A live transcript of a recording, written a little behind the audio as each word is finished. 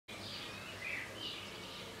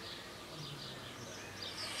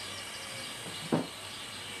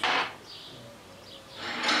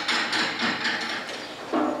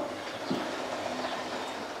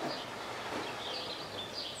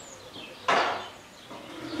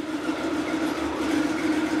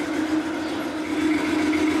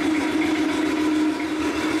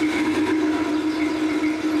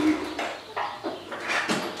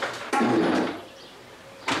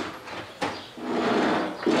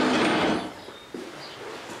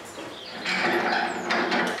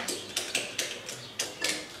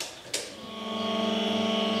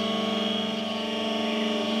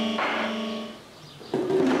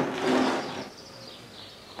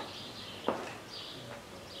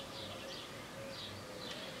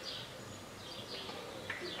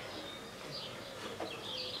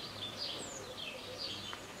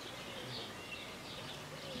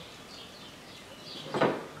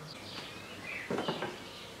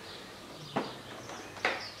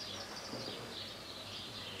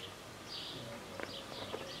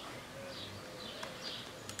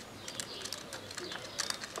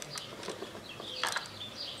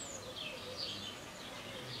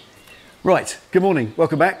Right, good morning,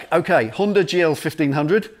 welcome back. Okay, Honda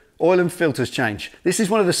GL1500, oil and filters change. This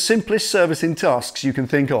is one of the simplest servicing tasks you can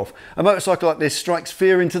think of. A motorcycle like this strikes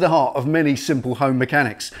fear into the heart of many simple home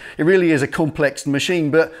mechanics. It really is a complex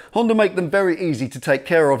machine, but Honda make them very easy to take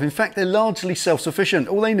care of. In fact, they're largely self-sufficient.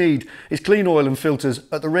 All they need is clean oil and filters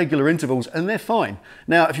at the regular intervals, and they're fine.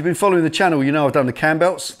 Now, if you've been following the channel, you know I've done the cam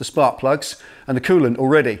belts, the spark plugs, and the coolant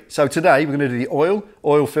already. So today we're going to do the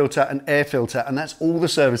oil filter and air filter, and that's all the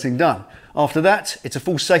servicing done. After that, it's a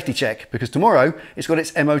full safety check because tomorrow it's got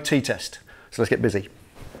its MOT test. So let's get busy.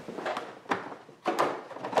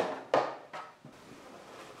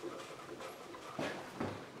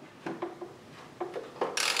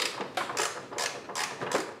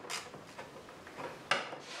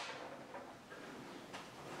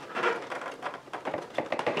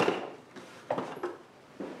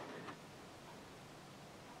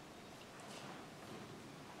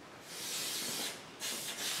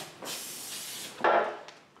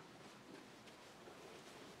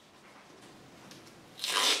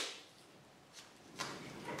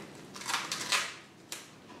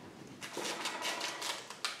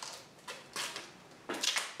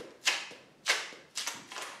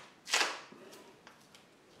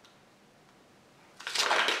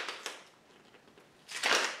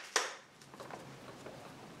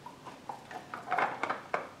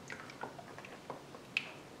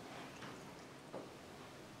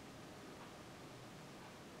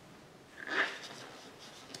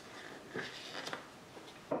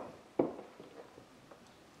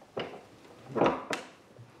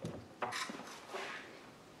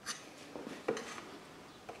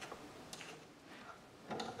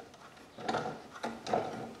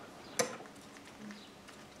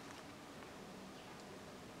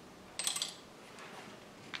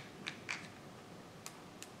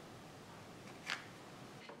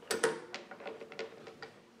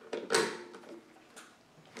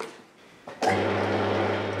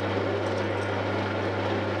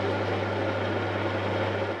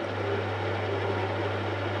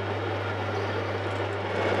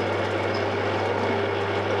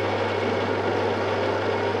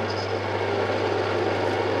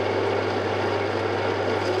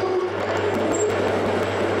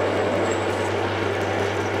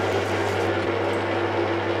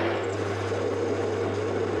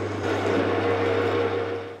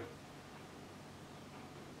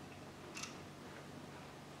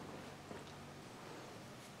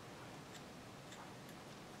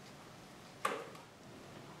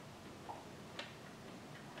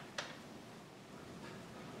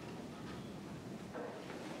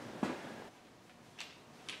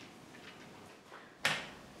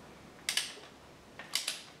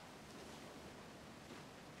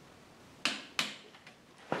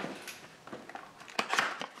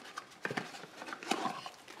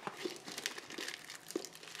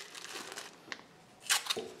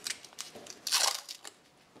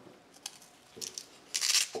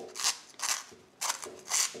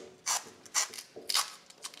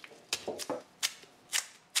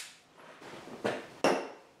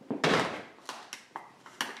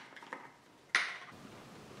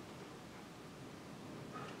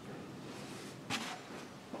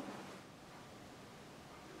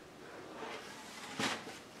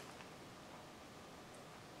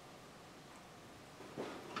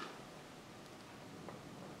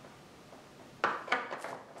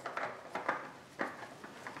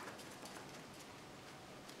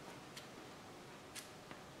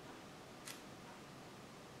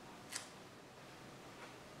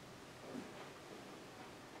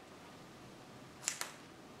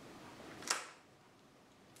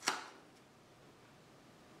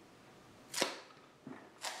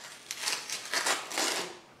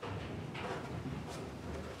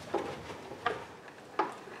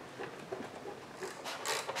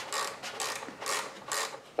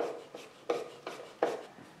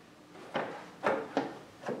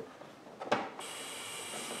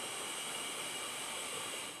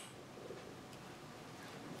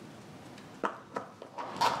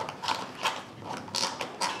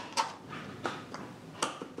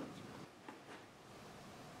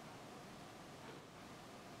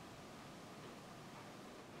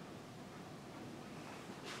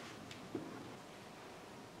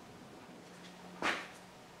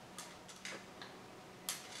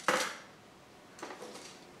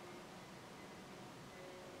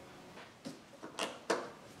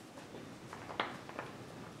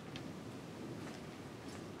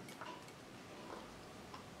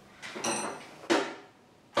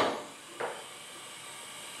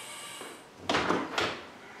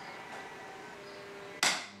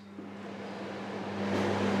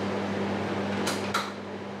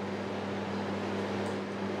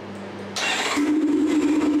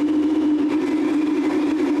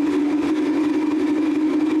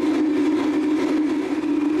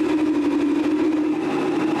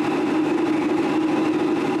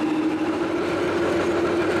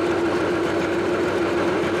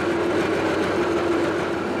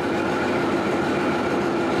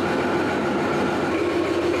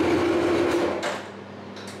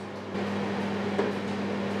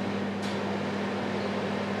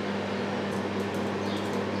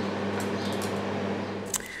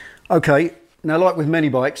 Okay, now like with many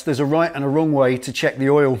bikes, there's a right and a wrong way to check the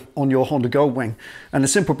oil on your Honda Goldwing. And the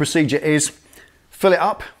simple procedure is fill it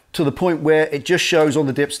up to the point where it just shows on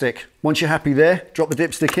the dipstick. Once you're happy there, drop the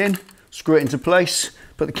dipstick in, screw it into place,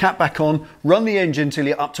 put the cap back on, run the engine till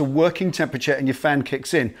you're up to working temperature and your fan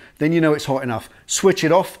kicks in. Then you know it's hot enough. Switch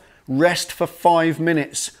it off, rest for 5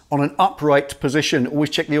 minutes on an upright position. Always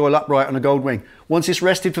check the oil upright on a Goldwing. Once it's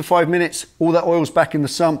rested for 5 minutes, all that oil's back in the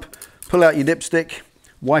sump. Pull out your dipstick,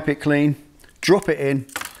 wipe it clean, drop it in,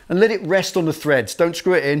 and let it rest on the threads. Don't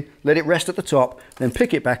screw it in, let it rest at the top, then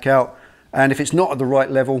pick it back out. And if it's not at the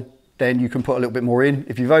right level, then you can put a little bit more in.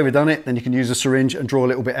 If you've overdone it, then you can use a syringe and draw a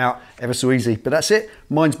little bit out, ever so easy. But that's it,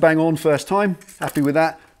 mine's bang on first time, happy with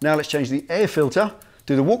that. Now let's change the air filter,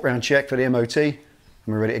 do the walk round check for the MOT, and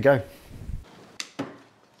we're ready to go.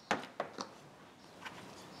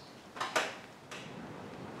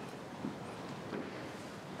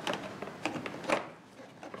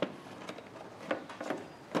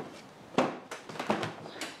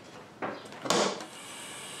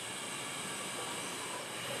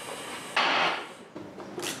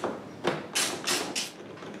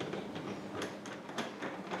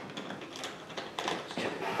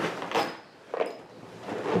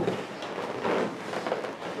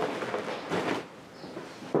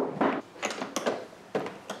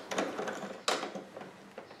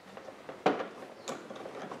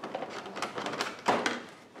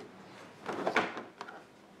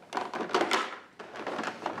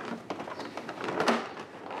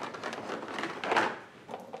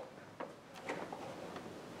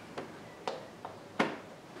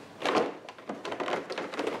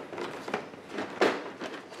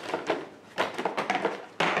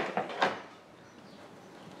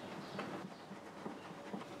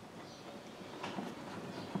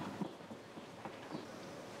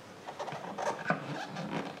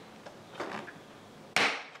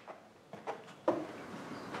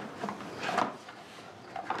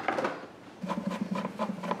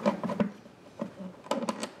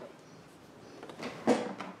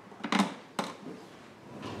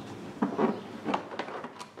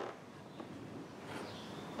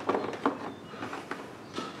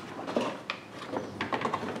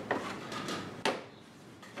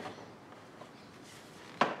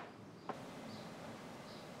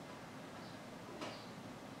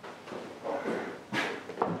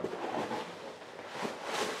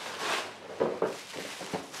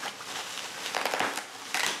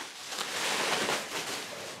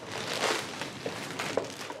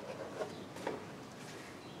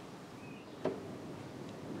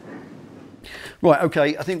 Right,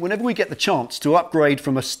 okay, I think whenever we get the chance to upgrade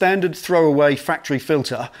from a standard throwaway factory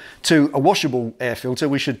filter to a washable air filter,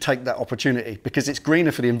 we should take that opportunity because it's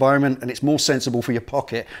greener for the environment and it's more sensible for your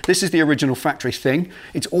pocket. This is the original factory thing.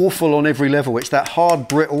 It's awful on every level. It's that hard,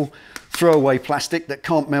 brittle, throwaway plastic that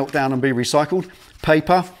can't melt down and be recycled,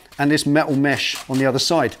 paper, and this metal mesh on the other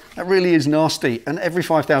side. That really is nasty, and every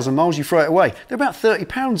 5,000 miles you throw it away. They're about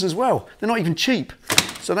 £30 as well. They're not even cheap.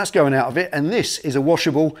 So that's going out of it, and this is a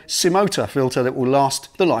washable Simota filter that will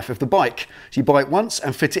last the life of the bike. So you buy it once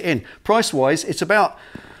and fit it in. Price-wise, it's about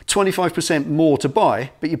 25% more to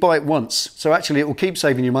buy, but you buy it once. So actually it will keep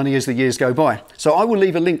saving you money as the years go by. So I will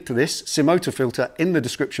leave a link to this Simota filter in the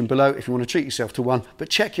description below if you want to treat yourself to one, but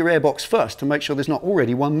check your airbox first to make sure there's not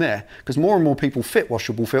already one there, because more and more people fit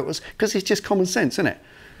washable filters because it's just common sense, isn't it?